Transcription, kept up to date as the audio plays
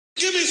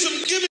Give me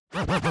some, give me.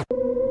 Give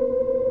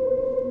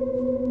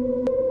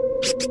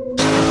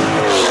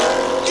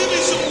me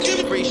some,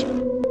 give me.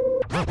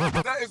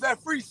 Is that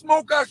free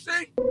smoke I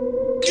see?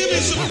 Give me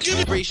some, give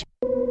me. Give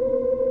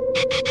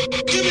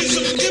me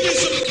some, give me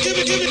some, give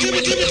me, give me, give me, give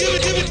me, give me,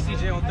 give me.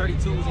 CJ on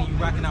 32s and you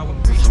rocking out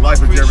with The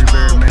life of Jerry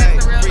Bear, man.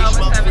 The real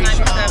Nova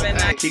 797.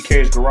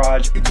 TK's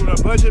Garage. You doing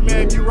a budget,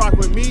 man? You rock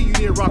with me, you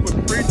need to rock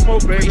with Free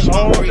Smoke, baby.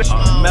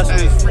 Mess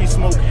with Free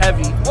Smoke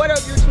heavy. What up,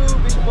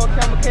 YouTube? It's your boy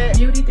CamelCat.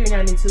 Beauty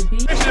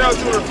 392B. This y'all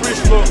doing Free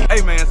Smoke.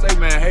 Hey, man, say,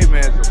 man, hey,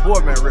 man, it's your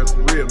boy, man, real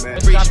for real, man.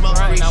 Free smoke,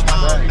 free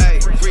smoke. Hey,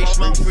 free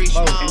smoke, free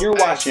smoke. And you're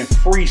watching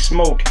Free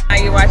Smoke. Are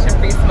you watching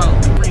Free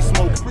Smoke? Free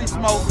Smoke. Free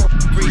Smoke.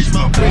 Free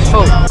smoke, Free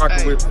Smoke.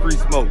 Rocking with Free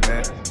Smoke,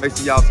 man. Make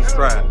sure y'all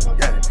subscribe.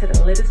 Yeah. To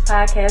the latest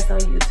podcast on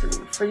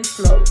YouTube, Free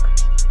Smoke.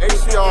 Make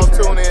sure y'all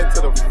tune in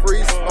to the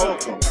Free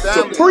Smoke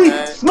family, Free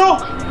man. Smoke.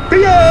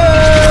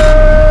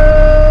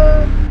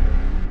 Yeah!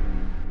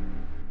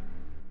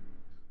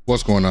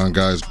 What's going on,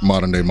 guys?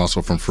 Modern Day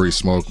Muscle from Free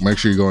Smoke. Make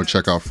sure you go and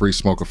check out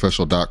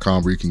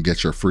freesmokeofficial.com where you can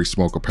get your Free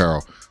Smoke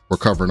apparel. We're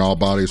covering all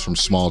bodies from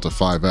small to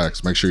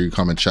 5X. Make sure you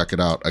come and check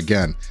it out.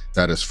 Again,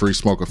 that is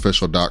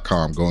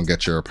freesmokeofficial.com. Go and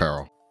get your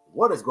apparel.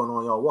 What is going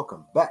on, y'all?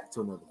 Welcome back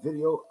to another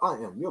video. I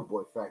am your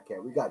boy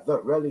FaTKaT. We got the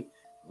Relly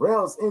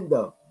Rellz in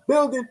the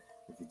building.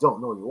 If you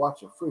don't know, you're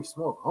watching Free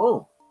Smoke,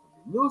 home of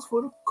the news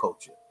for the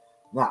culture.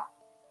 Now,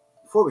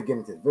 before we get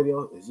into the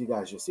video, as you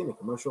guys just seen the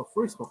commercial,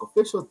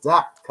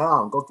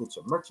 freesmokeofficial.com. Go get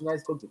your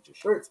merchandise, go get your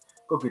shirts,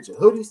 go get your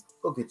hoodies,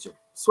 go get your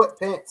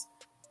sweatpants,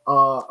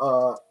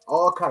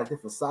 all kind of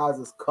different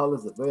sizes,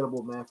 colors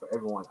available, man, for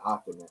everyone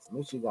out there, man. So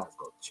make sure you guys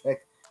go check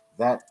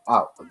that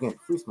out. Again,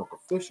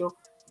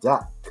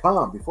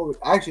 freesmokeofficial.com. Before we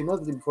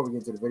another thing before we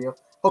get into the video,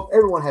 hope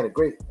everyone had a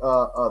great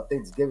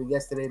Thanksgiving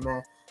yesterday,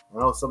 man. I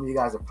know some of you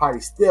guys are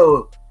probably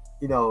still,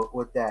 you know,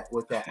 with that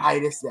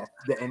itis and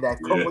that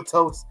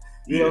comatose.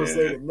 You know what I'm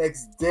saying? The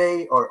next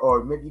day,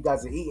 or maybe you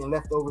guys are eating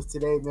leftovers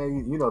today,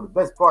 man. You know, the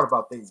best part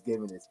about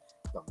Thanksgiving is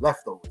the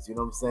leftovers. You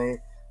know what I'm saying?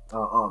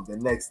 The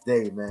next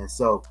day, man.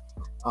 So,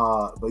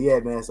 but yeah,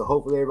 man. So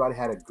hopefully everybody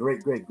had a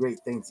great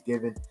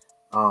Thanksgiving.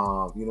 You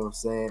know what I'm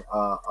saying?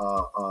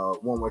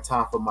 One more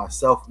time for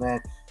myself,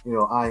 man. You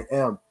know, I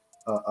am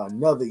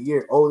another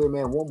year older,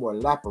 man. One more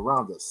lap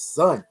around the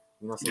sun.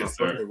 You know what I'm saying?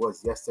 My birthday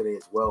was yesterday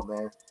as well,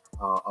 man.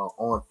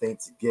 On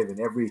Thanksgiving.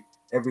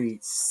 Every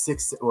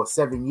 6 or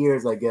 7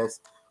 years, I guess,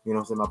 you know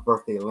what I'm saying, my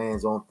birthday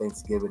lands on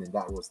Thanksgiving, and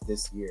that was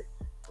this year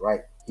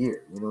right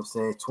here. You know what I'm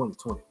saying?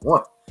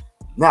 2021.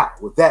 Now,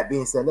 with that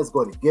being said, let's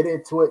go ahead and get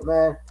into it,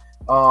 man.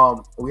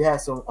 We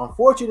had some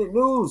unfortunate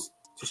news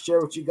to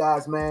share with you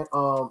guys, man.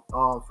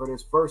 For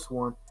this first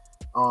one.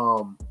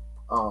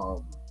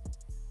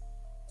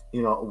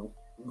 You know,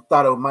 we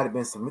thought it might have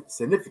been some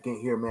significant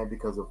here, man,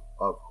 because of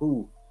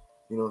who,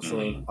 you know what I'm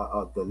saying,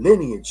 the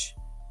lineage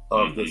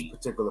of this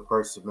particular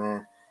person,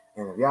 man.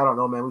 And if y'all don't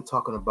know, man, we're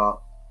talking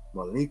about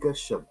Malika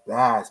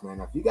Shabazz, man.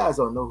 Now, if you guys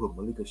don't know who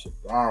Malika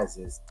Shabazz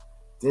is,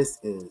 this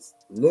is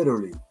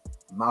literally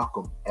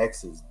Malcolm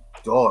X's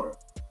daughter.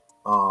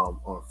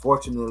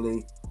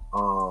 Unfortunately,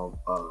 well,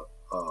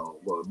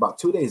 about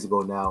 2 days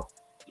ago now,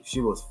 she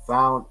was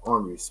found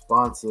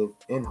unresponsive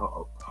in her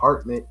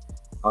apartment,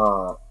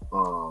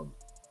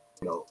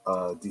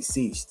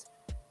 deceased.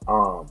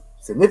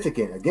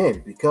 Significant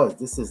again because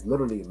this is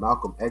literally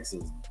Malcolm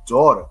X's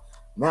daughter.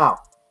 Now,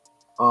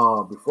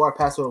 before I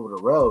pass it over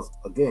to Rellz,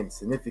 again,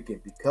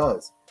 significant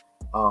because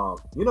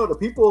you know, the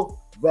people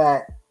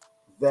that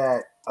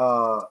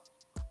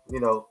you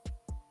know,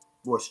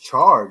 was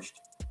charged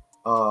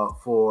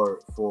for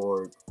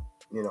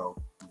you know,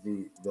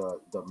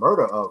 the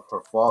murder of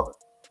her father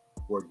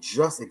were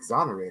just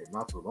exonerated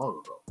not too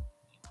long ago.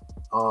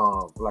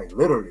 Like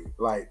literally,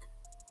 like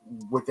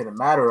within a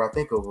matter, I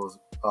think it was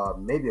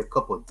maybe a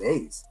couple of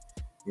days,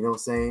 you know what I'm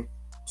saying,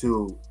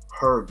 to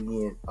her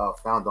being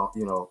found on,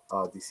 you know,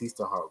 deceased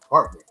in her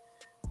apartment.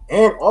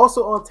 And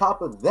also on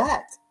top of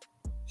that,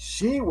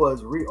 she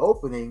was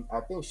reopening. I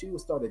think she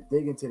was starting to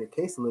dig into the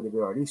case a little bit,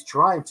 or at least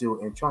trying to,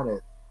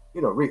 you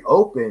know,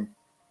 reopen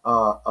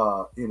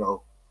you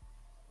know,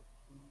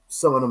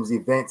 some of those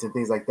events and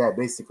things like that,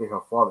 basically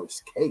her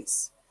father's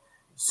case.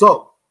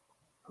 So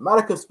I'm not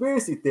a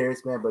conspiracy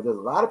theorist, man, but there's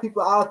a lot of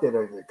people out there that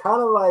are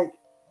kind of like,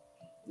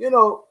 you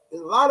know,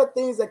 there's a lot of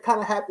things that kind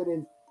of happen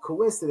in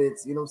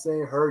coincidence, you know what I'm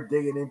saying? Her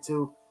digging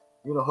into,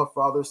 you know, her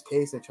father's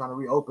case and trying to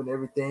reopen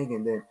everything.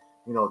 And then,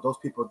 you know, those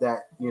people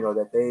that, you know,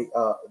 that they,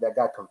 that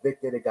got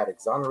convicted, and got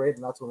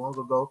exonerated not too long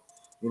ago,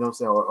 you know what I'm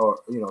saying? Or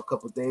you know, a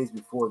couple of days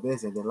before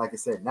this. And then, like I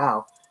said,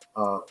 now,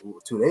 2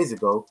 days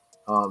ago,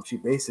 she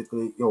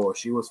basically, you know, or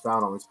she was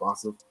found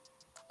unresponsive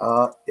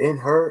in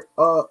her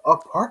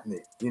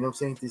apartment, you know what I'm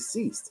saying,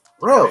 deceased.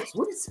 Rellz,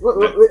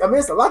 I mean,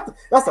 it's a lot.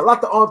 That's a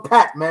lot to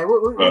unpack, man.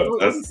 What do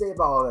you say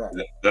about all that?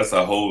 That's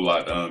a whole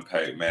lot to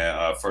unpack,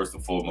 man. First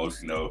and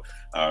foremost, you know,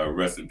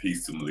 rest in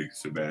peace to Malika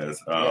Shabazz.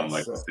 Yes,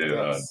 like I said,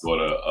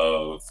 daughter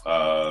of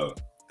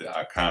the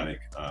iconic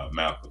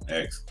Malcolm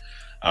X.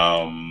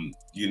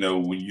 You know,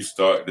 when you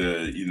start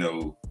to, you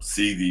know,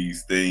 see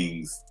these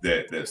things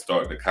that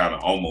start to kind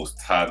of almost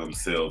tie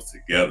themselves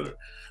together.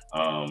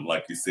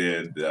 Like you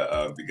said,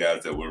 the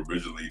guys that were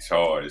originally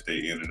charged,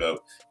 they ended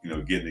up, you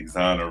know, getting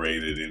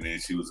exonerated, and then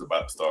she was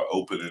about to start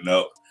opening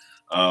up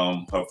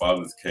her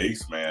father's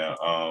case, man.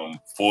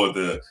 For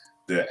the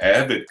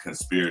avid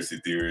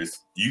conspiracy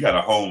theorists, you got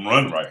a home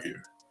run right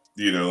here.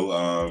 You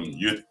know,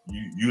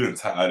 you done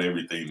tied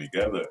everything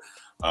together.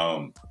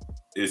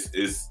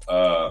 It's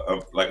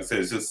like I said,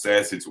 it's just a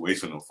sad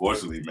situation,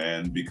 unfortunately,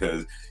 man,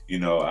 because, you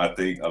know, I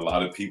think a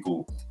lot of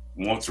people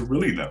want to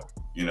really know,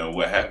 you know,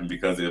 what happened,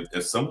 because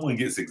if someone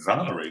gets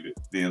exonerated,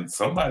 then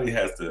somebody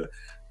has to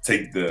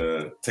take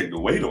the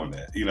weight on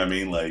that. You know what I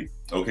mean? Like,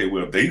 okay,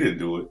 well, if they didn't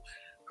do it,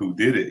 who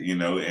did it? You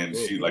know, and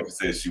she, like I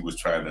said, she was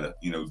trying to,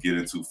 you know, get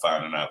into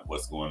finding out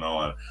what's going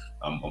on.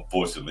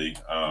 Unfortunately,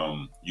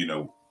 you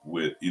know,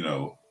 with, you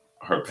know,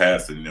 her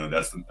passing, you know,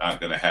 that's not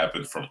going to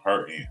happen from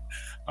her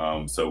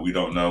end. So we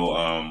don't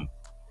know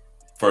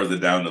further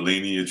down the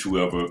lineage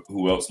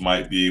who else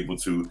might be able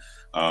to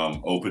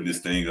open this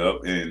thing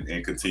up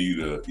and continue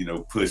to, you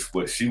know, push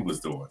what she was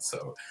doing.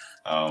 So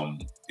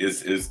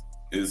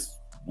it's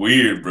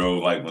weird, bro.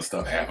 Like, when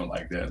stuff happen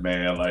like that,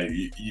 man, like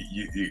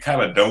you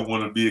kind of don't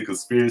want to be a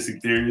conspiracy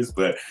theorist,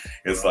 but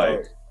it's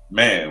like,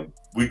 man,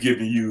 we're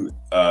giving you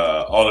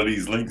all of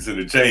these links in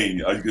the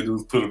chain. All you can do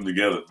is put them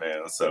together,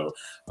 man. So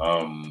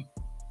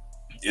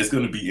it's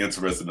going to be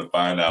interesting to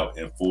find out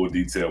in full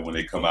detail when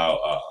they come out,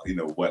 you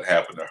know, what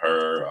happened to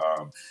her.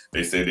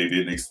 They said they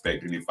didn't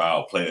expect any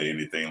foul play or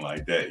anything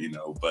like that, you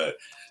know, but,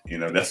 you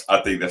know,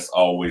 I think that's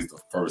always the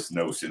first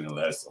notion,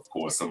 unless, of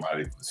course,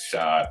 somebody was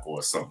shot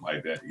or something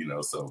like that, you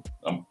know. So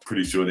I'm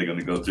pretty sure they're going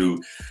to go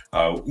through,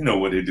 you know,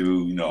 what they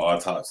do, you know,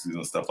 autopsies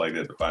and stuff like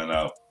that to find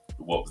out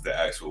what was the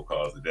actual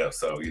cause of death.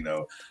 So, you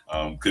know,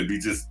 could be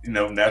just, you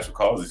know, natural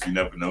causes. You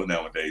never know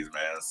nowadays,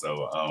 man.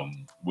 So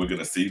we're going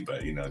to see,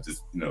 but, you know,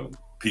 just, you know,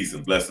 peace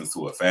and blessings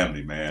to her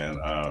family, man,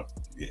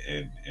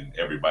 and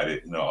everybody,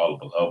 you know, all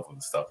of the loved ones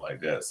and stuff like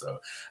that. So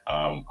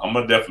I'm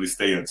gonna definitely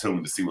stay in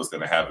tune to see what's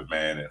gonna happen,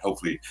 man, and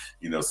hopefully,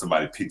 you know,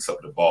 somebody picks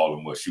up the ball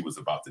and what she was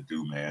about to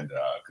do, man,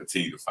 to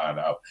continue to find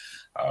out,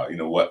 you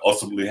know, what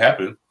ultimately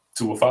happened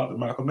to her father,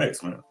 Malcolm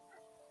X, man.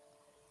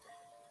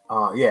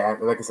 Yeah,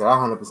 like I said, I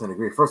 100%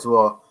 agree. First of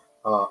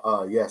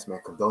all, yes, man,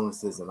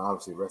 condolences and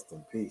obviously rest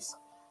in peace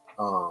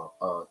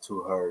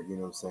to her. You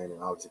know what I'm saying,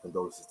 and obviously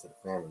condolences to the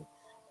family.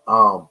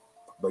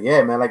 But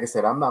yeah, man, like I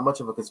said, I'm not much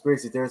of a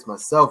conspiracy theorist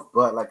myself,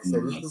 but like I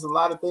said, there's just a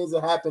lot of things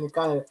that happen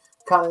kind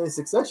of in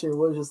succession.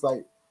 Where it's just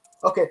like,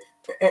 okay,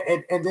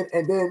 and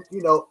then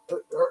you know,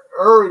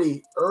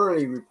 early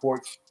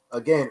reports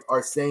again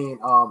are saying,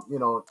 you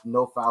know,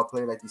 no foul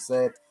play, like you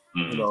said.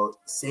 You know,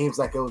 seems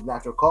like it was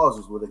natural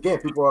causes. Well, again,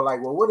 people are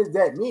like, well, what does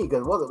that mean?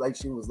 Because it wasn't like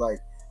she was like,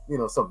 you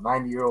know, some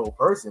 90-year-old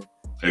person.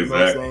 You know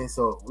what I'm saying?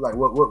 So, like,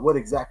 what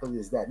exactly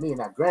does that mean?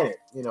 Now, granted,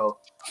 you know,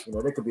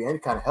 there could be any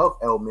kind of health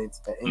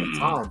ailments at any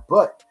time,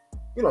 but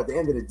you know, at the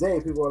end of the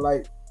day, people are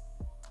like,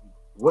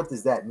 what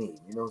does that mean?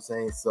 You know what I'm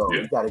saying? So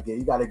you gotta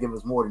give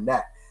us more than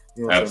that.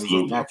 You know what I'm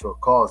saying? Natural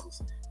causes.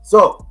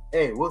 So,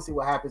 hey, we'll see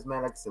what happens,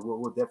 man. Like I said,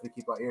 we'll definitely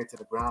keep our ear to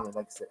the ground, and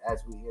like I said,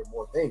 as we hear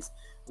more things,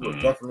 we'll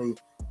definitely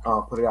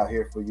put it out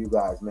here for you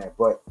guys, man.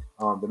 But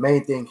the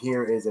main thing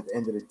here is, at the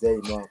end of the day,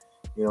 man,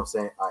 you know what I'm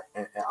saying,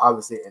 and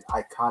obviously an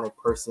iconic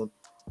person,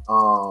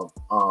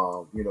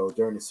 you know,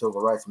 during the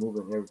civil rights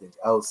movement and everything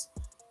else,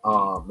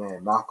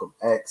 man, Malcolm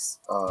X,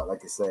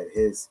 like I said,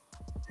 his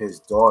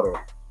daughter,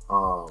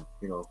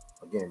 you know,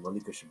 again,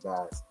 Malika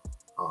Shabazz,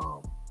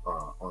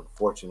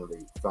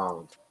 unfortunately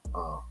found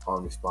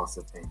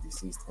unresponsive and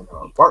deceased in her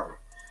apartment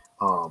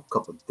a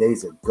couple of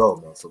days ago,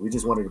 man. So we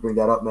just wanted to bring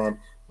that up, man,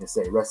 and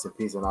say rest in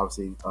peace, and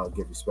obviously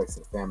give respect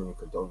to the family and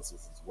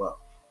condolences as well.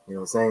 You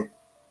know what I'm saying?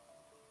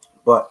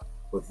 But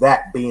with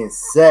that being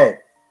said,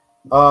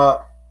 we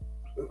got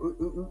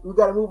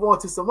to move on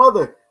to some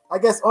other, I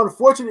guess,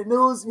 unfortunate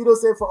news. You know what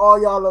I'm saying, for all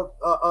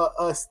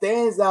y'all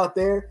stands out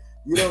there.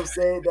 You know what I'm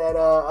saying, that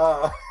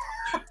I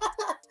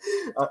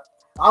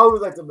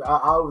always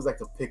like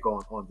to pick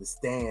on the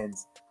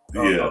stands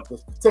of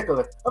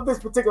this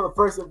particular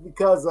person,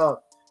 because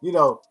you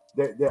know,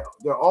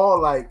 they're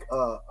all like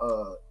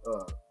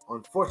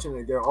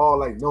unfortunately, they're all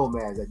like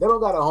nomads. Like, they don't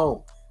got a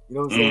home. You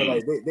know what I'm saying?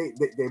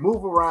 Like, they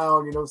move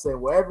around. You know what I'm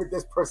saying? Wherever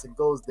this person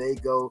goes, they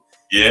go.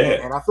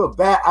 Yeah. And I feel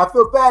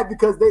bad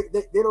because they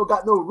don't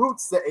got no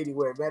roots set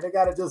anywhere, man. They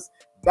gotta just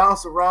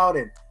bounce around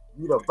and,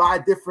 you know, buy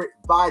different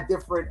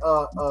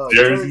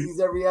jerseys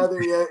every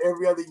other year.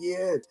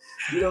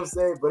 You know what I'm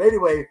saying? But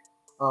anyway,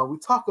 we're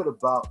talking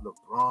about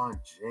LeBron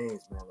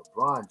James, man.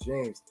 LeBron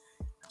James,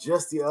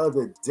 just the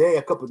other day,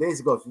 a couple of days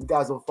ago, if you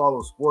guys don't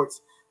follow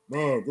sports,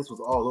 man, this was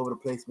all over the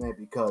place, man,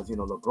 because, you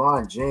know,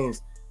 LeBron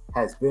James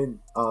has been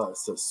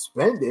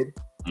suspended.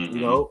 You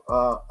know,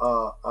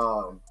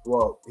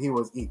 well, he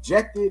was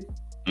ejected,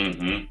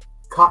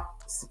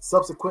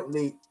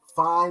 subsequently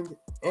fined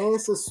and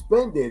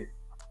suspended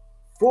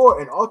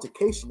for an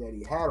altercation that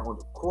he had on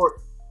the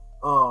court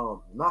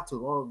not too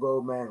long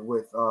ago, man,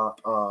 with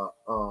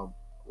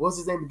what's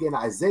his name again?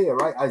 Isaiah,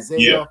 right?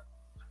 Isaiah.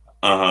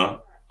 Yeah.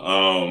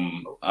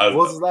 What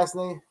was his last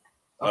name?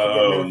 I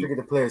forget. Man, I forget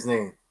the player's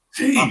name.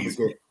 I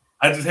forget.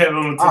 I just had it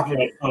on the tip of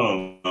my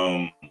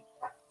tongue.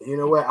 You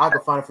know what? I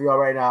can find it for y'all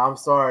right now. I'm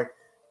sorry.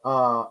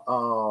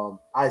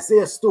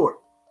 Isaiah Stewart.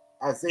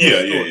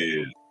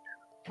 Yeah.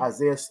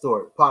 Isaiah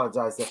Stewart.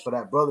 Apologize for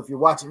that, brother, if you're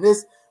watching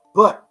this.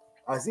 But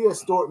Isaiah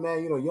Stewart,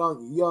 man, you know,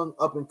 young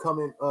up and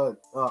coming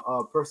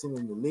person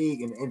in the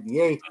league in the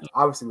NBA.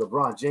 Obviously,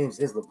 LeBron James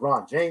is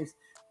LeBron James,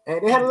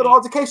 and they had a little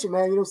altercation,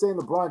 man. You know what I'm saying?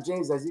 LeBron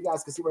James, as you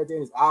guys can see right there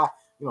in his eye,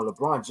 you know,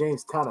 LeBron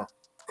James kind of,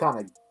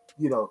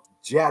 you know,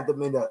 jabbed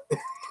him in the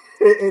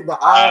in the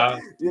eye.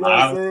 You know what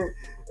I'm saying?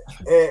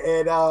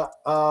 And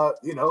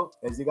you know,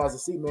 as you guys can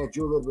see, man,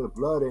 drew a little bit of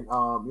blood, and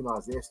you know,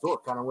 Isaiah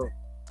Stewart kind of went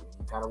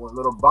a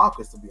little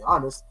bonkers, to be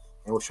honest,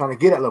 and was trying to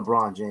get at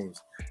LeBron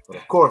James. But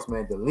of course,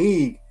 man, the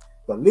league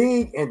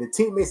and the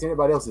teammates and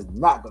everybody else is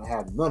not gonna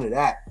have none of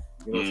that.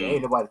 You know what I'm saying?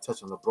 Ain't nobody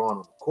touching LeBron on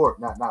the court,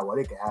 not while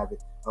they can have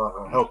it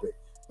or help it.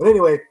 But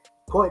anyway,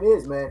 point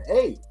is, man,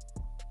 hey,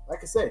 like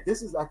I said,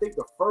 this is, I think,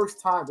 the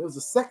first time, it was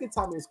the second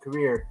time in his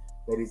career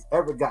that he's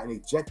ever gotten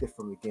ejected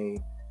from the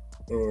game.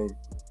 And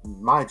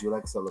mind you,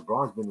 like I said,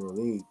 LeBron's been in the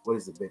league, what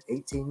has it been,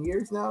 18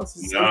 years now?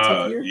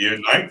 Year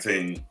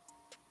 19.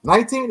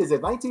 19? Is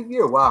it 19th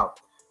year? Wow.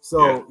 So,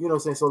 you know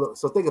what I'm saying?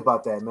 So think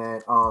about that,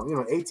 man. You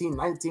know, 18,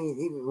 19,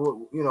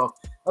 even, you know,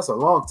 that's a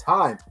long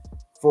time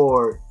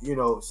for, you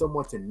know,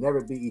 someone to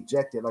never be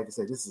ejected. Like I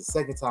said, this is the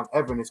second time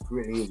ever in his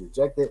career that he was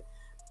ejected.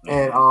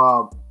 And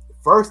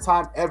first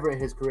time ever in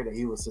his career that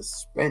he was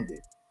suspended.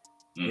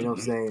 You know what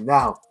I'm saying?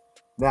 Now,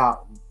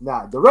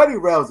 the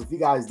Relly Rellz, if you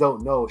guys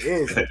don't know,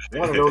 is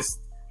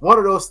one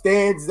of those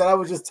stands that I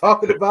was just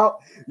talking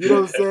about. You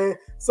know what I'm saying?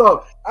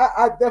 So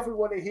I definitely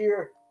want to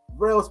hear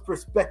Rell's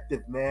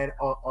perspective, man,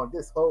 on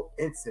this whole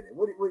incident.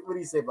 What do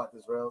you say about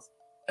this, Rellz?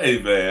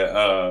 Hey,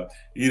 man,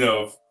 you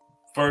know,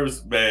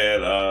 first, man,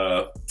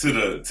 to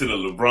the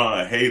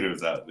LeBron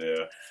haters out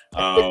there,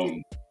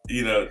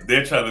 you know,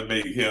 they're trying to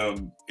make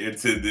him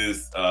into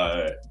this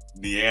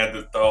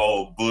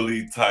Neanderthal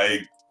bully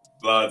type,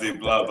 blah, blah,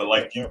 blah. But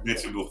like you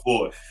mentioned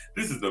before,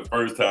 this is the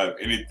first time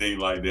anything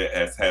like that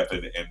has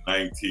happened in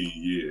 19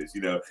 years.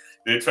 You know,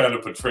 they're trying to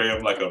portray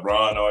him like a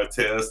Ron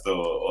Artest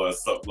or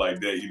something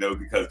like that, you know,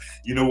 because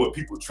you know what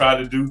people try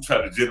to do?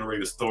 Try to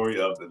generate a story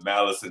of the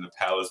Malice in the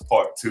Palace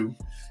Part 2,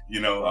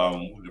 you know,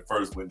 when the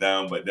first went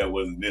down, but that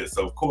wasn't it.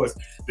 So, of course,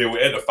 they were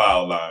at the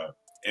foul line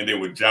and they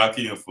were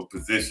jockeying for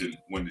position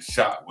when the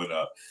shot went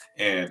up.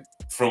 And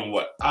from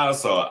what I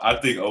saw, I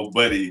think old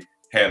buddy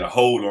had a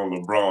hold on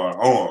LeBron's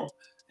arm.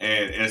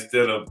 And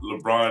instead of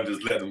LeBron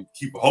just letting him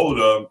keep a hold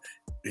of him,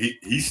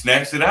 he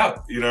snatched it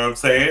out. You know what I'm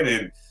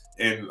saying?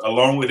 And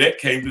along with that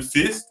came the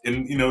fist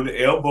and, you know,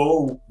 the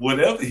elbow,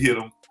 whatever hit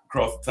him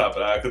across the top of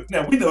the eye. Because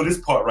now we know this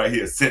part right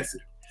here is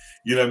sensitive.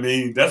 You know what I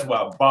mean? That's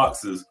why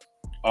boxers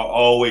are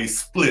always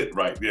split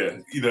right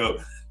there. You know,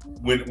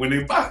 when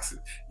they boxing.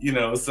 You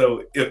know,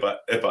 so if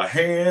a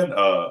hand,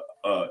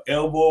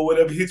 elbow, or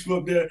whatever hits you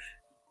up there,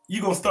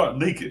 you're going to start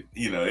leaking.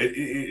 You know,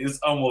 it's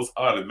almost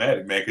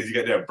automatic, man, because you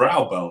got that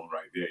brow bone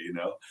right there, you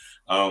know.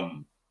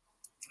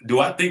 Do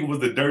I think it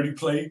was a dirty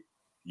play?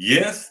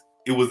 Yes,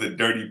 it was a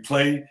dirty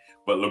play,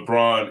 but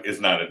LeBron is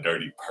not a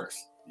dirty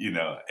person, you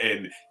know.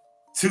 And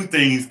two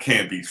things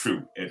can't be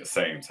true at the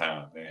same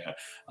time, man.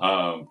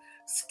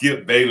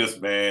 Skip Bayless,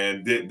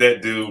 man,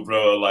 that dude,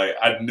 bro, like,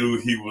 I knew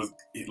he was,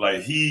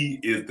 like, he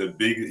is the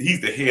biggest,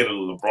 he's the head of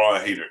the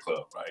LeBron hater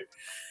club, right?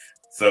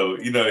 So,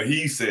 you know,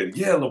 he said,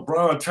 yeah,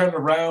 LeBron turned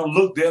around,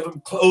 looked at him,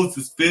 closed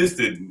his fist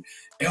and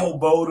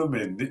elbowed him.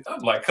 And I'm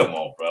like, come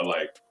on, bro.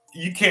 Like,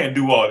 you can't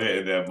do all that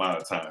in that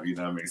amount of time. You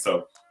know what I mean?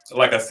 So,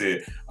 like I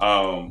said,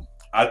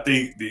 I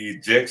think the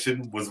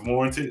ejection was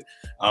warranted.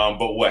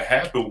 But what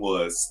happened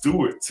was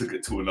Stewart took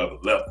it to another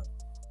level.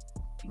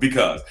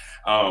 Because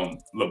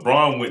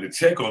LeBron went to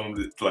check on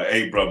him, like,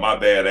 hey, bro, my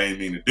bad, I ain't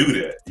mean to do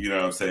that. You know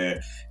what I'm saying?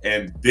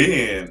 And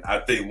then I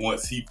think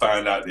once he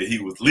found out that he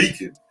was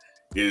leaking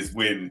is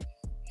when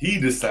he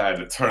decided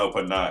to turn up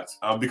a notch,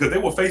 because they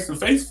were face to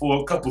face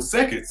for a couple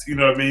seconds, you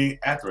know what I mean,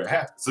 after it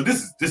happened. So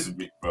this is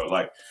me, bro.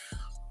 Like,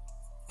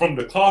 from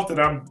the cloth that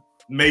I'm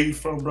made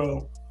from,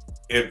 bro,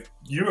 if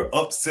you're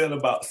upset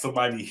about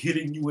somebody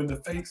hitting you in the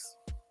face,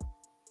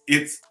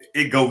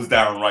 it goes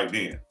down right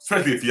then,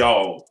 especially if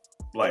y'all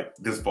like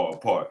this far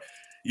apart.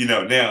 You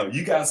know, now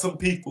you got some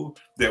people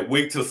that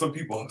wait till some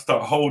people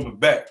start holding them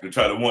back to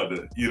try to want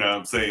to, you know what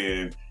I'm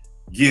saying,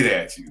 get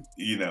at you,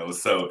 you know.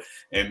 So,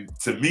 and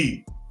to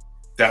me,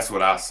 that's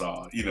what I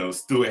saw. You know,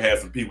 Stewart had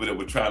some people that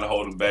were trying to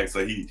hold him back,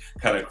 so he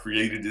kind of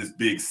created this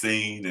big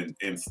scene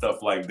and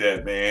stuff like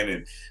that, man.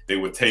 And they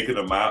were taking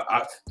him out.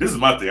 This is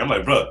my thing. I'm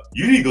like, bro,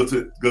 you need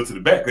to go to the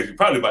back because you're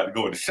probably about to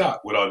go into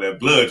shock with all that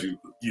blood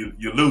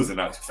you're losing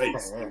out your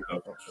face. You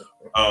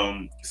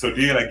know? So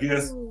then I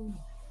guess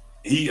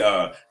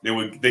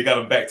they got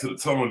him back to the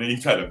tunnel, and then he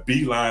tried to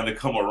beeline to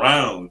come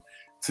around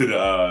to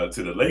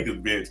the Lakers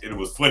bench. And it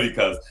was funny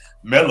because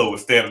Melo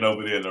was standing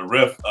over there, and the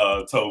ref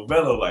told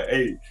Melo, like,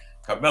 hey,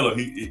 Melo,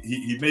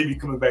 he may be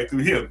coming back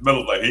through here.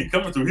 Melo's like, he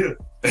coming through here.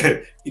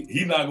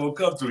 he not gonna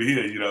come through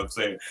here. You know what I'm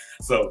saying?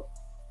 So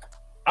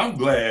I'm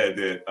glad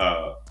that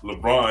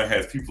LeBron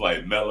has people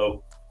like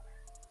Melo,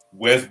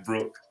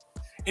 Westbrook,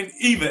 and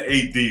even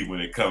AD when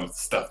it comes to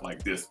stuff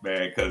like this,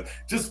 man. Because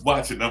just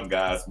watching them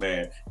guys,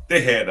 man,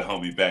 they had the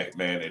homie back,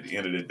 man. At the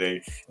end of the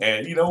day,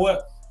 and you know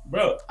what,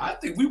 bro, I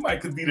think we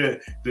could be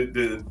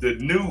the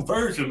new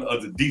version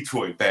of the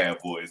Detroit Bad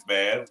Boys,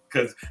 man.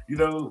 Because you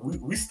know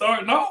we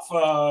starting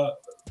off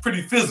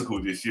pretty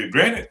physical this year.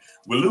 Granted,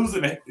 we're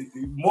losing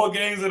more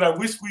games than I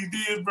wish we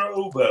did,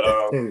 bro.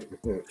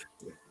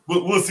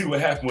 But we'll see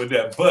what happened with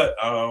that. But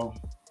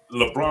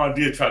LeBron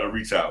did try to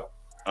reach out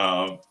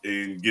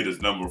and get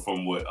his number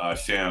from what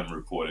Sham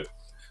reported.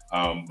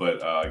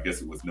 But I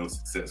guess it was no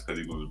success because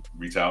he would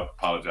reach out,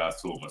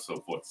 apologize to him, and so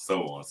forth and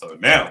so on. So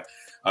now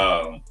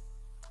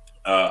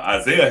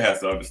Isaiah has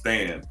to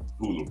understand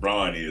who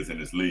LeBron is in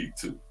this league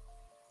too.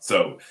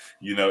 So,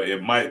 you know,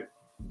 it might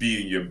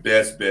be your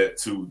best bet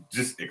to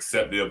just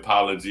accept the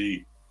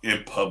apology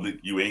in public.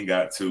 You ain't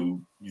got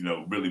to, you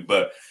know, really.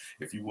 But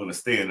if you want to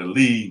stay in the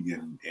league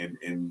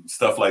and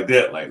stuff like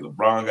that, like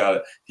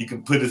LeBron he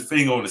can put his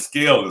finger on the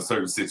scale in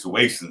certain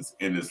situations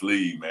in this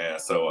league, man.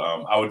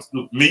 So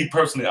me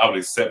personally, I would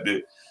accept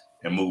it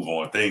and move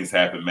on. Things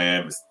happen,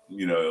 man,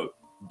 you know,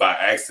 by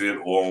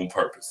accident or on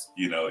purpose,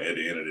 you know, at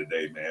the end of the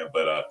day, man.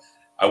 But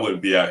I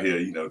wouldn't be out here,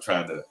 you know,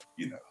 trying to,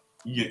 you know,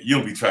 you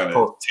don't be trying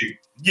to take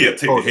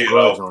the head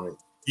off. On it.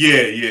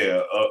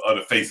 Of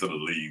the face of the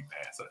league,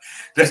 man. So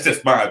that's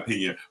just my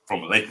opinion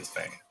from a Lakers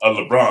fan, a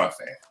LeBron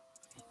fan.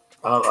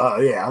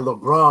 Yeah, a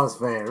LeBron's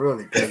fan,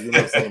 really. Because you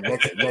know what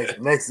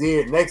I'm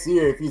saying, next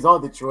year, if he's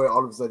on Detroit,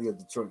 all of a sudden you're a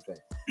Detroit fan.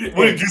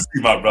 What did you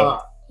see, my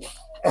brother?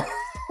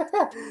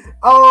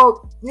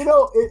 You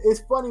know,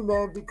 it's funny,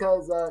 man,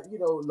 because you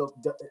know, look,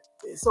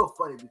 it's so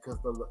funny because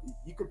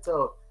you could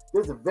tell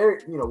there's a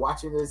very, you know,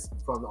 watching this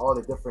from all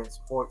the different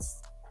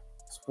sports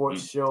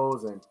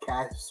shows and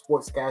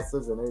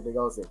sportscasters and everything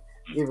else, and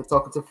even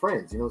talking to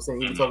friends, you know what I'm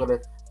saying? Even talking to,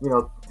 you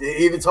know,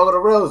 even talking to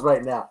Rellz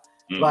right now.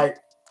 Like,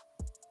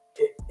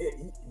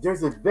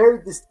 there's a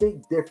very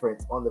distinct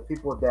difference on the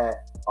people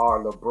that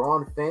are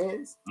LeBron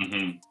fans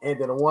and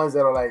then the ones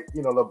that are like,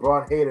 you know,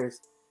 LeBron haters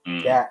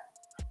that,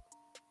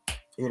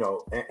 you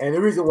know, and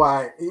the reason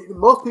why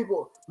most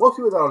people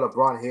that are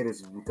LeBron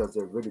haters is because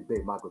they're really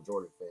big Michael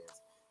Jordan fans.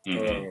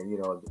 And you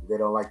know, they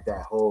don't like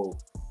that whole,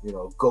 you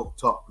know, GOAT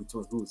talk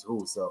between who's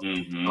who. So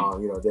you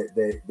know,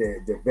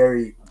 they're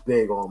very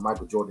big on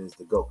Michael Jordan as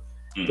the GOAT.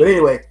 But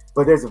anyway,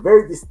 there's a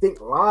very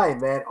distinct line,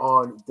 man,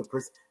 on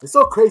it's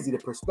so crazy, the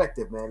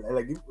perspective, man.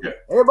 Like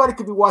everybody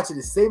could be watching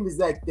the same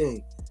exact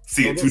thing.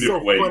 See it two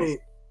different ways. Funny.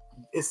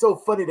 It's so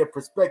funny, the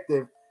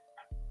perspective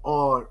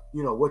on,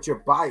 you know, what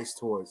you're biased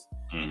towards.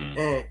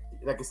 And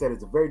like I said,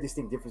 it's a very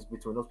distinct difference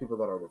between those people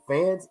that are the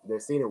fans, they're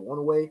seeing it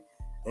one way,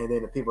 and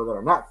then the people that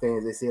are not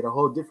fans, they see it a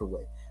whole different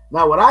way.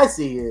 Now, what I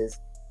see is,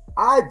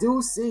 I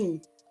do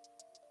see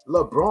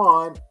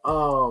LeBron.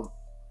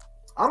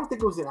 I don't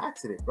think it was an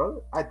accident,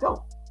 brother. I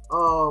don't.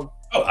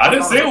 I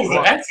didn't say it was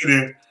an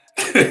accident.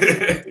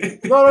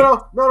 No,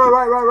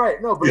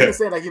 right. No, but you're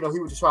saying, like, you know, he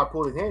was just trying to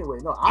pull his hand away.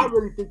 No, I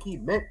really think he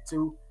meant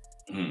to.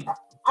 I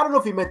don't know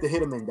if he meant to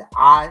hit him in the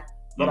eye,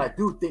 but I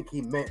do think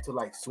he meant to,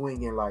 like,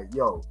 swing and, like,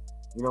 yo,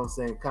 you know what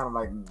I'm saying? Kind of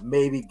like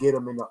maybe get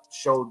him in the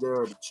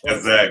shoulder or the chest,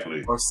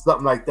 exactly, or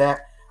something like that.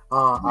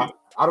 I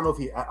don't know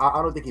if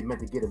I don't think he meant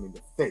to get him in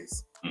the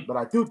face, but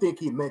I do think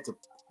he meant to,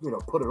 you know,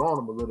 put it on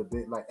him a little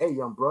bit, like, hey,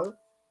 young brother,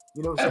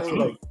 you know what I'm saying?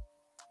 Like,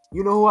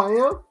 you know who I am? You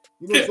know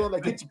what I'm saying?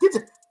 Like, get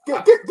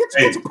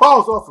your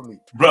paws off of me,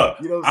 bro.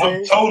 You know what I'm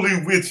saying?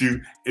 Totally with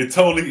you. It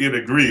totally in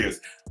agreement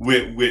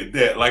with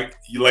that. Like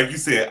you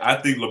said,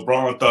 I think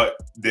LeBron thought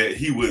that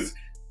he was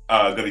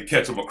gonna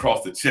catch him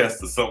across the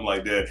chest or something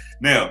like that.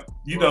 Now,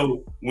 you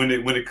know, when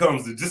it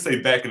comes to, just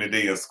say back in the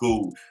day in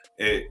school,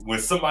 when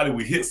somebody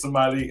would hit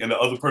somebody and the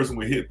other person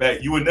would hit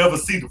back, you would never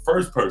see the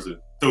first person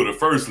throw the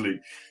first lead,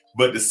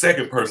 but the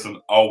second person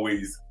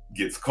always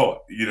gets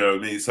caught. You know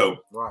what I mean? So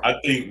I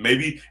think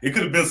maybe it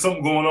could have been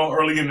something going on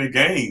early in the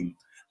game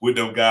with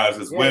them guys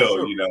as well.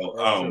 True. You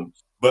know,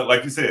 but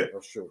like you said,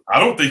 I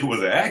don't think it was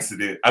an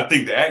accident. I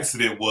think the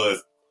accident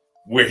was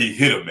where he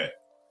hit him at.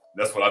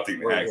 That's what I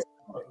think the accident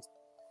was.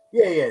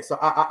 Yeah. So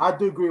I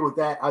do agree with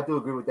that. I do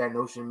agree with that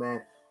notion,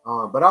 man.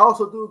 But I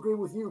also do agree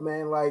with you,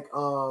 man. Like,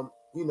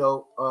 you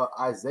know,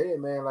 Isaiah,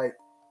 man, like,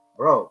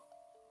 bro,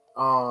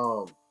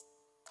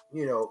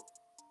 you know,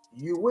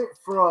 you went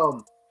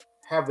from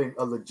having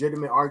a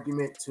legitimate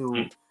argument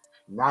to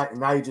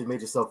now you just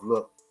made yourself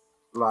look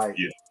like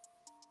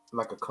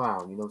a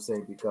clown. You know what I'm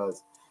saying?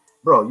 Because,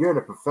 bro, you're in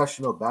a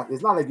professional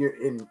it's not like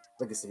you're in,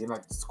 like I said, you're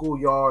like the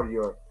schoolyard,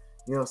 you're,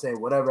 you know what I'm saying,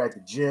 whatever, at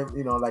the gym,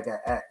 you know, like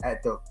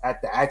at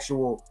the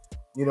actual,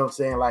 you know what I'm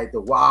saying, like the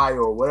Y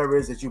or whatever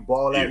it is that you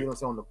ball at, you know what I'm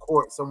saying, on the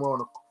court, somewhere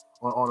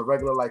on a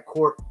regular, like,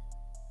 court,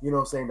 you know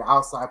what I'm saying, the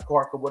outside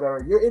park or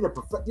whatever. You're in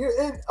you're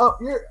an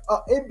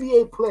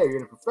NBA player, you're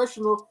in a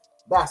professional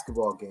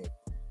basketball game.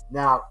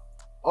 Now,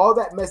 all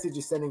that message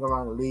is sending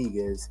around the league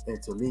is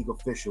into league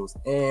officials,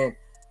 and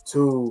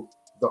to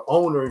the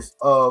owners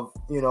of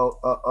of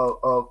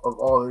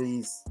all of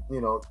these,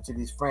 to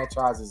these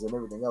franchises and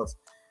everything else.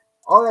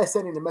 All that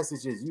sending the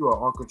message is you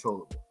are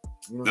uncontrollable.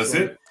 You know what I'm That's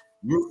saying? it.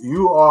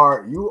 You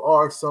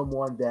are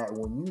someone that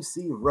when you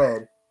see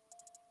red,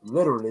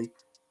 literally,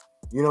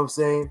 you know what I'm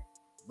saying?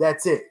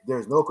 That's it.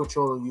 There's no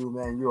control of you,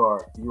 man. You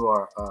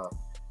are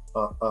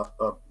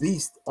a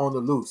beast on the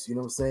loose. You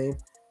know what I'm saying?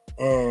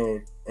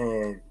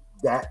 And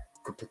that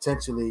could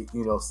potentially,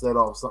 set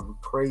off something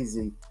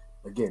crazy.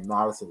 Again,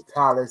 Malice in the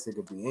Palace. It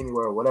could be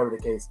anywhere, whatever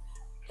the case.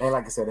 And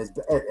like I said,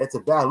 it's a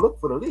bad look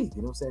for the league.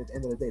 You know what I'm saying? At the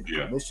end of the day,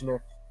 the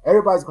commissioner,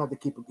 everybody's going to have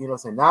to keep it. You know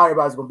what I'm saying? Now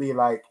everybody's going to be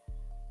like,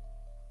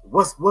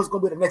 what's going to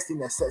be the next thing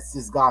that sets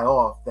this guy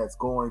off that's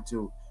going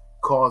to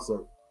cause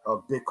a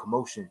big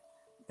commotion?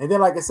 And then,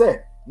 like I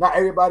said, not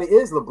everybody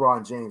is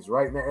LeBron James,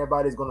 right? Not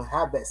everybody's going to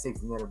have that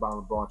safety net about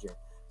LeBron James.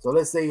 So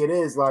let's say it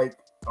is like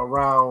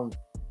around,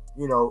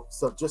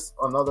 so just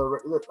another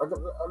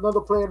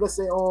player, let's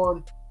say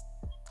on,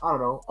 I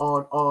don't know,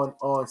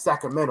 on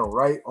Sacramento,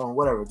 right? On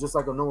whatever, just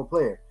like a normal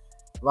player.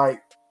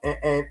 Like,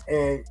 and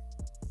hey,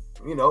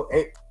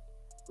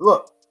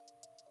 look,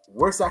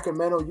 we're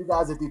Sacramento, you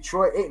guys are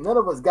Detroit. Ain't none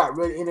of us got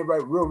really any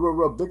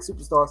real big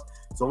superstars.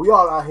 So we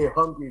all out here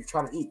hungry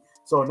trying to eat.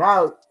 So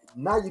now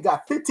you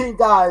got 15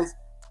 guys,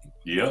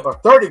 or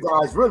 30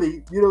 guys,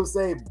 really, you know what I'm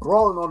saying,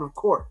 brawling on the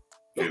court.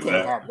 They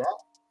can't have that.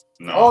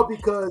 No. All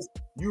because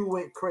you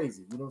went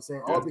crazy. You know what I'm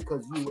saying? All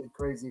because you went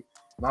crazy.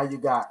 Now you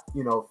got,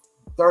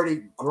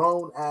 30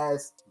 grown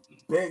ass,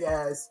 big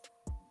ass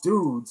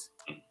dudes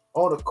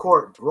on the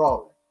court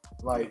brawling.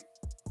 Like,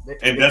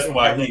 that's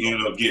why he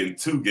ended up getting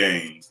 2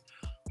 games,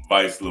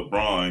 vice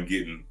LeBron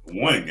getting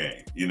 1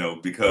 game.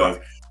 Because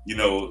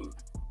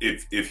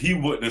if he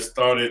wouldn't have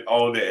started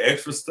all the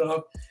extra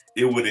stuff,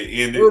 it would have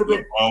ended.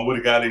 LeBron would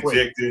have got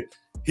ejected.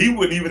 He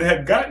wouldn't even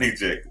have gotten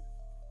ejected,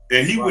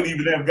 and he wouldn't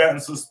even have gotten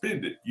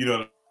suspended.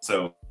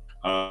 So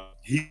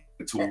he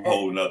went to a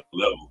whole nother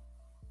level.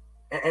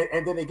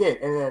 And then again,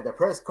 and then the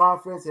press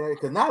conference,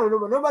 because now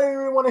nobody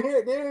really want to hear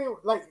it. They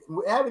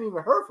we haven't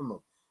even heard from him.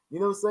 You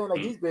know what I'm saying? Like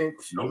he's been,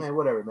 man,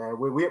 whatever, man.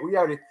 We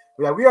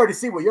already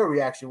see what your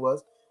reaction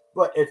was.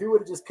 But if he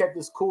would have just kept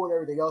this cool and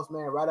everything else,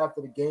 man, right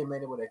after the game,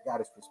 man, it would have got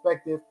his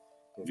perspective,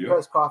 his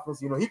press conference.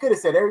 He could have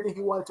said everything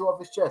he wanted to off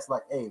his chest.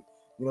 Like, hey,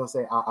 you know what I'm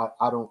saying?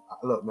 I don't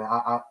look, man.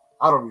 I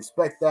don't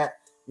respect that.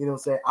 You know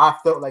what I'm saying? I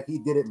felt like he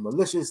did it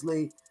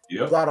maliciously.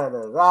 Da da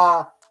da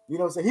da. You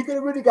know what I'm saying? He could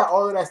have really got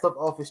all of that stuff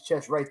off his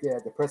chest right there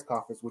at the press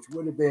conference, which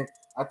would have been,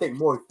 I think,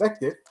 more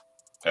effective.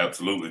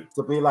 Absolutely.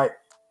 To be like,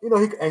 he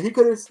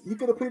could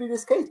have pleaded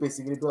his case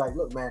basically. Be like,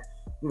 look, man,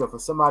 for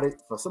somebody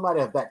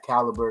of that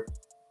caliber,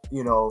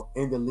 in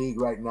the league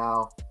right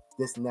now,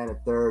 this and that and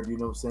third, you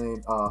know what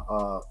I'm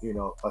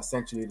saying?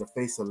 Essentially the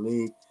face of the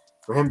league,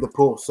 for him to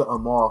pull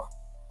something off,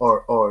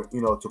 or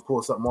to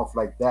pull something off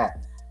like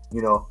that,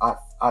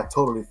 I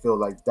totally feel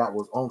like that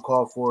was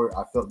uncalled for.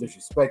 I felt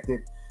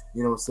disrespected.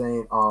 You know what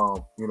I'm saying?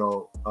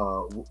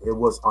 It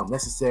was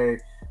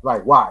unnecessary.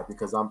 Like, why?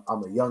 Because I'm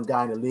a young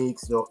guy in the league.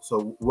 So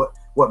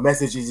what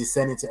message is he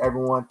sending to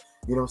everyone?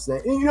 You know what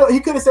I'm saying? And, he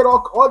could have said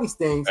all these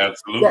things.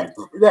 Absolutely.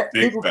 That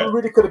people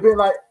really could have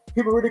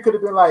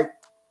been like,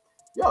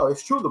 yo,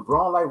 it's true,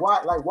 LeBron.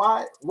 Like,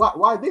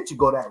 why did you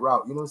go that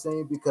route? You know what I'm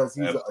saying? Because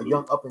he's a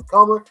young up and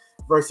comer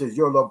versus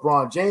you're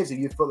LeBron James,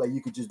 and you feel like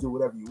you could just do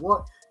whatever you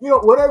want.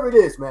 Whatever it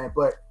is, man.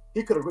 But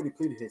he could have really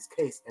pleaded his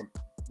case and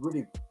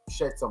really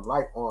shed some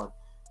light on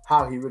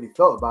how he really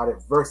felt about it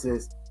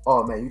versus,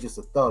 oh man, you're just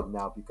a thug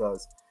now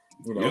because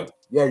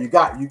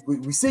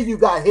we see you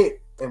got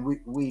hit and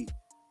we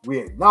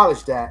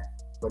acknowledge that,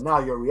 but now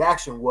your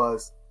reaction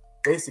was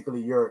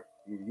basically you're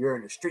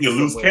in the street. You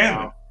lose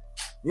cannon.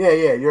 Yeah,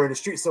 you're in the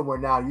street somewhere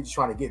now. You're just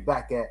trying to get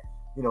back at,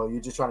 you're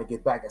just trying to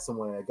get back at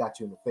someone that got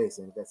you in the face,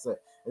 and that's it.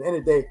 At the end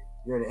of the day,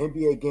 you're in an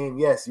NBA game.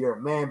 Yes, you're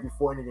a man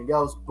before anything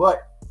else,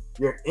 but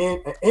you're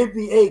in an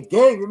NBA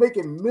game. You're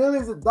making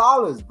millions of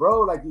dollars,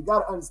 bro. Like, you got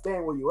to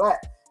understand where you're at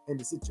in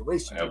the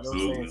situation.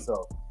 Absolutely. You know what I'm saying?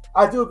 So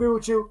I do agree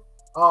with you.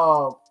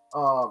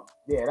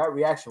 Yeah, that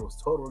reaction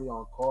was totally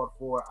uncalled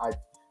for.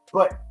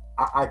 But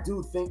I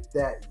do think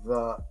that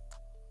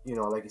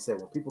like you said,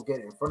 when people get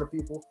in front of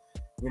people,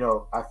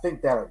 I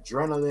think that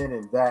adrenaline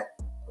and that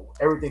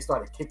everything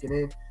started kicking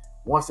in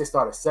once they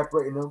started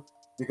separating them.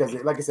 Because,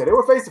 like I said, they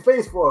were face to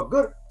face for a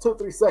good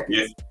 2-3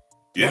 seconds.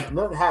 Yeah.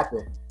 Nothing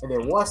happened. And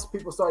then once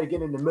people started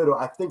getting in the middle,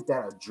 I think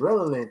that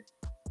adrenaline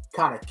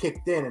kind of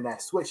kicked in and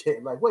that switch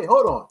hit. Like, wait,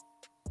 hold on.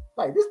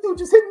 Like, this dude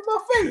just hit me in my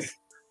face.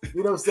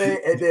 You know what I'm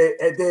saying? And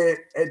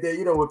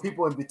then, with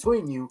people in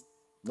between you,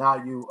 now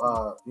you, you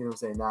know what I'm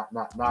saying?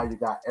 Now you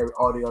got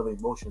all the other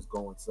emotions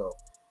going. So,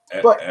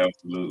 but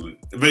absolutely.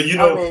 But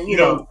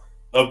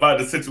about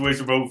the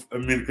situation, bro. I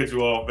mean to cut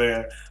you off,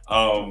 man.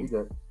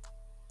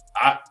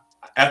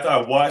 After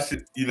I watched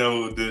it,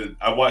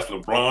 I watched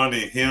LeBron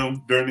and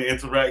him during the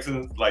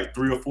interactions like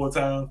 3 or 4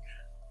 times.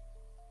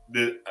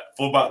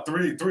 For about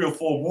three or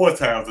four more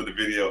times of the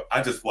video,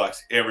 I just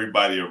watched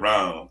everybody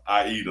around,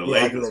 i.e. the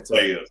Lakers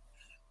players,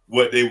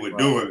 what they were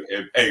doing.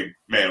 And hey,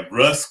 man,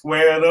 Russ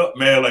squared up,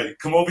 man. Like,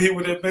 come over here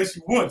with that mess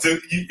you want to.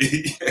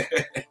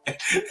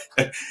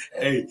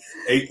 Hey,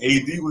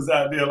 AD was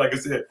out there, like I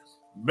said.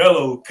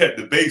 Melo cut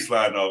the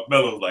baseline off.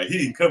 Melo's like,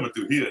 he ain't coming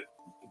through here.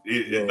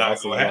 It's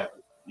not gonna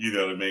happen. You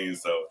know what I mean?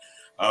 So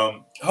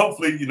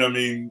hopefully, you know what I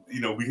mean,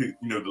 we could,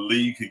 the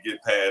league could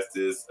get past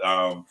this.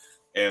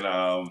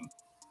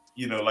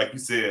 You know, like you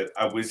said,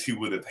 I wish he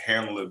would have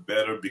handled it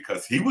better,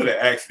 because he would have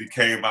actually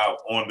came out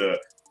on the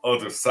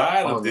other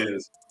side of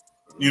this.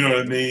 You know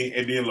what I mean?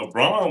 And then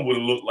LeBron would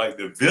have looked like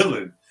the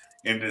villain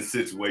in this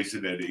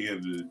situation at the end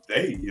of the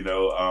day. You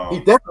know, he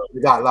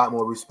definitely got a lot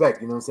more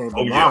respect. You know what I'm saying?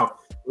 But now,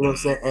 you know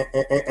what I'm saying,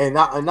 and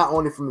not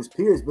only from his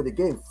peers, but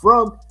again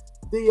from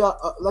the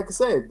like I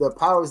said, the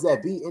powers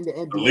that be in the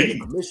NBA, the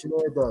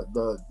commissioner,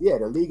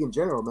 the league in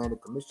general, man, the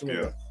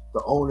commissioner,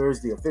 the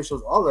owners, the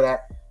officials, all of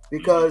that,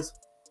 because.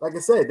 Like I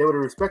said, they would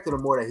have respected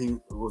him more that he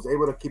was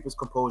able to keep his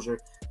composure.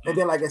 And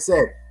then, like I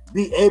said,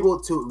 be able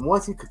to,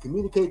 once he could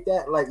communicate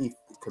that, like he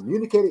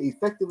communicated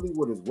effectively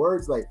with his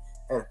words, like,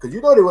 because they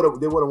would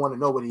have want to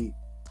know what he,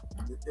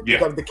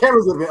 the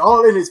cameras would have been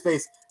all in his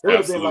face. They would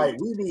have been like,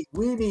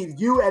 we need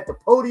you at the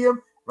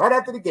podium right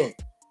after the game.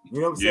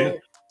 You know what I'm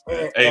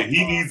saying? Hey,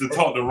 he needs to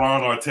talk to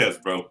Ron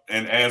Artest, bro,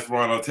 and ask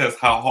Ron Artest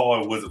how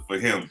hard was it for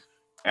him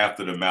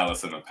after the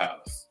Malice in the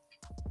Palace.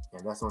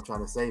 And that's what I'm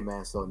trying to say,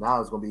 man. So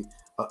now it's going to be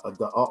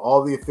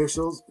all the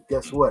officials.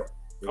 Guess what?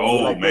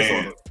 Oh,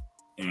 man.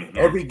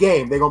 Every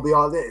game, they're going to be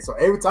all there. So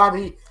every time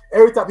he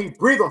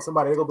breathes on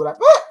somebody, they're going to be like,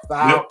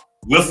 foul. Yep.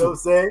 You know what I'm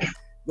saying?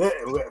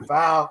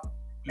 Foul.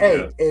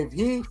 Hey,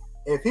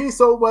 if he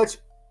so much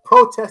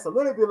protest a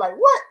little bit, like,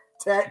 what?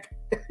 Tech.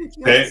 You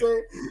know what I'm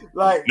saying?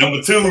 Like,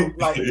 number two.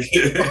 Like,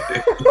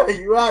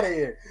 you out of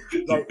here.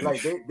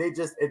 Like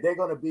they're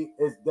gonna be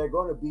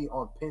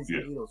on pins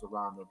and needles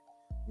around them.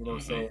 You know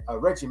what I'm saying?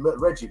 Reggie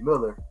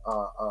Miller,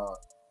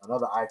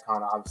 another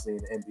icon, obviously in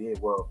the NBA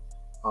world.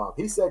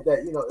 He said that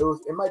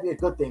it might be a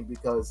good thing,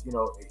 because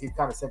he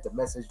kind of sent the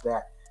message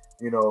that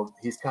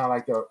he's kind of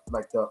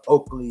like the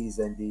Oakleys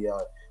and the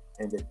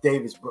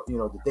Davis,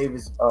 the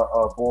Davis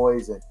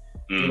boys, and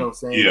you know what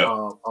I'm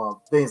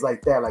saying, things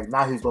like that. Like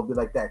now he's gonna be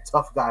like that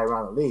tough guy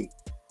around the league.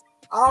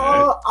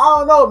 I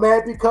don't know,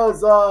 man,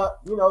 because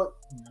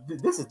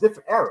this is a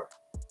different era.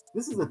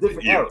 This is a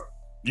different era.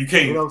 You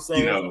can't, you know what I'm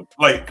saying?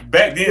 Like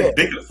back then,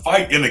 they could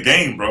fight in the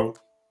game, bro,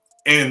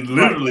 and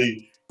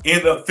literally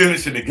end up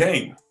finishing the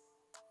game.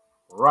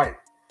 Right.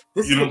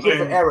 This is a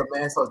different era,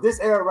 man. So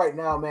this era right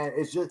now, man,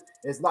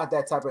 it's not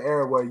that type of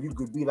era where you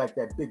could be like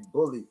that big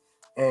bully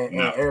and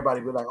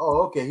everybody be like,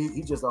 oh, okay,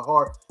 he just a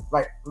hard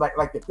like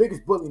the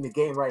biggest bully in the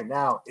game right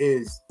now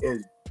is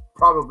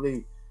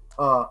probably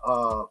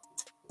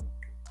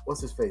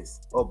what's his face?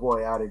 Oh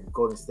boy, out in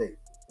Golden State.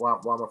 Why am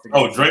I forgetting?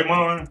 Oh,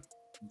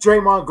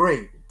 Draymond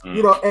Green.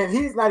 And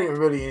he's not even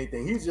really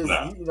anything. He's just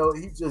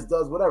he just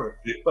does whatever.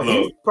 But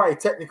he's probably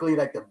technically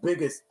like the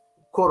biggest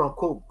quote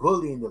unquote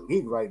bully in the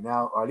league right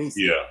now, or at least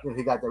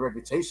he got that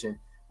reputation.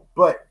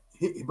 But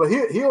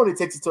he only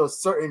takes it to a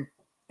certain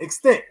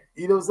extent.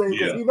 You know what I'm saying?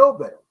 Because he know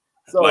better.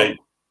 So like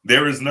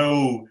there is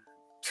no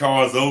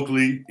Charles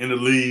Oakley in the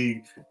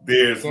league.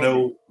 There's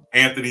no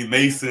Anthony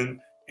Mason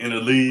in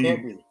the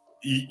league.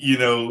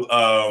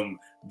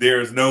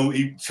 There's no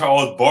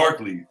Charles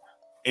Barkley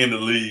in the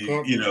league,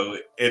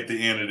 at the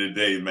end of the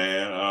day,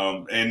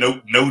 man. And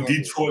no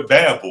Detroit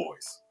Bad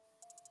Boys.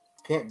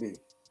 Can't be.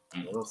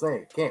 You know what I'm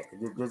saying? Can't.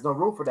 There's no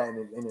room for that in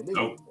the league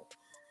anymore.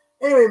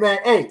 Anyway, man,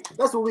 hey,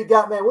 that's what we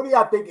got, man. What do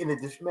y'all think in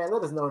the man?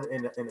 Let us know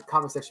in the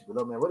comment section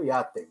below, man. What do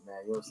y'all think,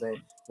 man? You know what I'm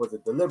saying? Was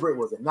it deliberate?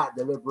 Was it not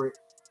deliberate?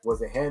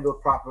 Was it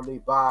handled properly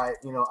by,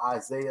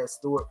 Isaiah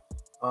Stewart?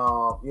 You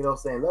know what I'm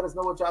saying? Let us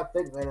know what y'all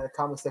think, man, in the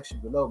comment section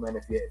below, man.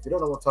 If you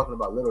don't know what I'm talking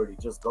about, literally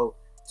just go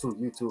to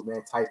YouTube,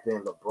 man. Type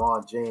in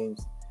LeBron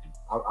James.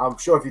 I'm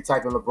sure if you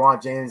type in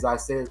LeBron James,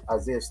 Isaiah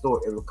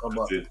Stewart, it will come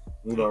up.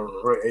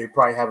 You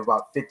probably have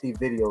about 50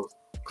 videos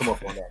come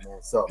up on that,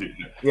 man. So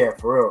yeah,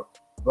 for real.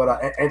 But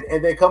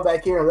and then come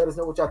back here and let us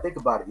know what y'all think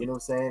about it. You know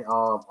what I'm saying?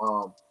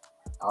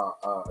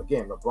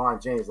 Again, LeBron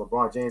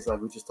James,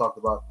 like we just talked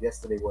about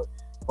yesterday with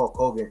Hulk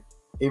Hogan.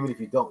 Even if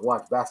you don't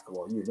watch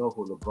basketball, you know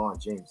who LeBron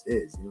James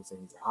is. You know what I'm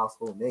saying? He's a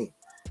household name.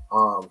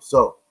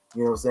 So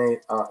you know what I'm saying?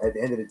 At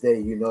the end of the day,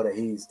 you know that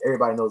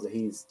everybody knows that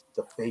he's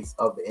the face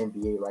of the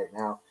NBA right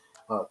now,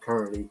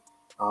 currently.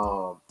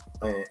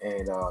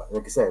 And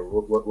like I said,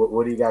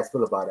 what do you guys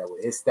feel about that?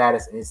 With his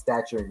status and his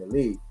stature in the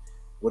league,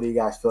 what do you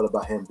guys feel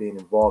about him being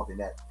involved in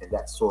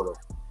that sort of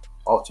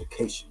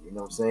altercation? You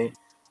know what I'm saying?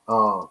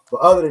 But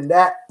other than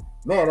that,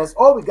 man, that's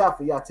all we got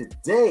for y'all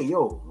today.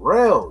 Yo,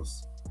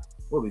 Rellz,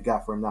 what we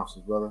got for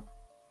announcements, brother?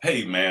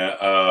 Hey, man,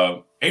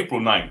 April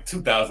 9th,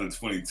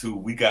 2022,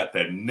 we got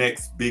the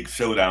next big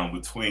showdown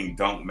between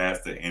Dunk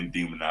Master and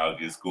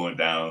Demonologist going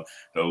down.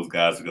 Those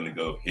guys are going to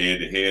go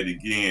head-to-head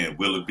again.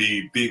 Will it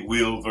be Big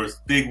Will versus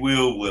Big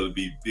Will? Will it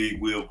be Big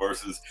Will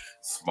versus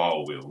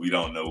Small Will? We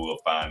don't know. We'll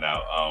find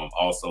out.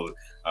 Also,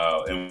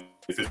 and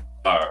if it's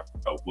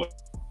what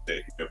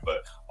content here,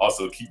 but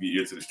also keep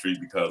your ear to the street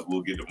because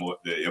we'll get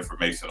the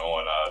information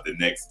on the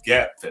next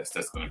Gap Fest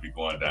that's going to be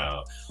going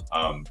down.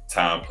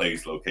 Time,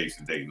 place,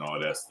 location, date, and all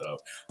that stuff.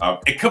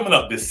 And coming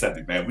up this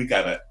Sunday, man, we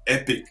got an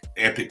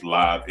epic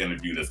live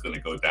interview that's going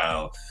to go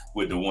down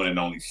with the one and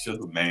only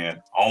Sugar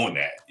Man on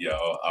that,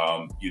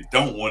 yo. You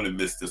don't want to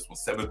miss this one.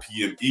 7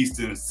 p.m.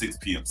 Eastern, 6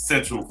 p.m.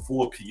 Central,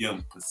 4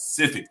 p.m.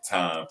 Pacific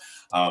time.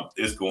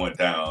 It's going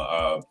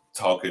down.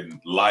 Talking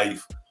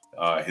life,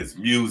 his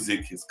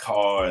music, his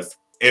cars,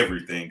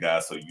 everything,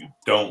 guys. So you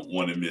don't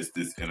want to miss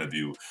this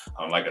interview.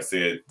 Like I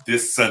said,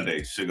 this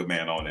Sunday, Sugar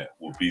Man on it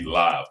will be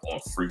live on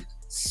Free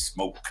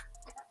Smoke.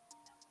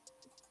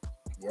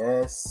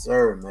 Yes,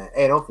 sir, man.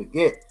 Hey, don't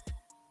forget,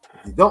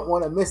 if you don't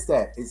want to miss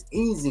that, it's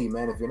easy,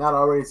 man. If you're not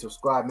already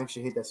subscribed, make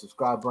sure you hit that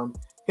subscribe button,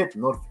 hit the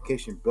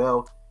notification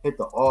bell, hit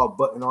the all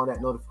button on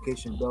that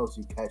notification bell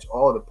so you catch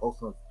all the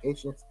post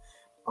notifications.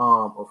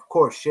 Of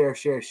course, share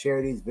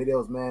these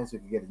videos, man, so you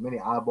can get as many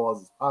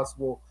eyeballs as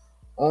possible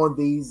on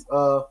these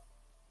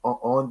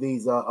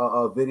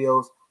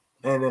videos.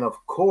 And then,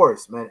 of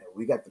course, man,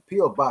 we got the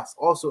PO box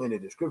also in the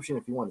description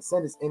if you want to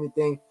send us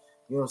anything.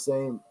 You know what I'm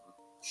saying?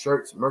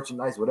 Shirts,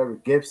 merchandise, whatever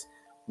gifts,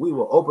 we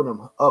will open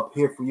them up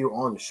here for you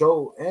on the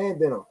show. And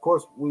then, of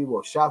course, we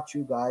will shout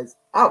you guys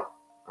out.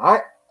 All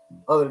right.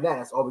 Other than that,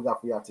 that's all we got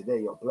for y'all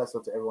today. Yo, bless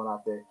up to everyone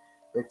out there.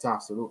 Big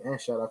time salute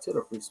and shout out to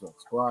the Free Smoke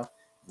Squad.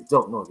 If you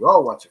don't know,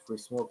 y'all watching Free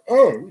Smoke,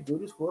 and we do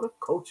this for the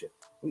culture.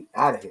 We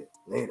out of here.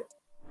 Later.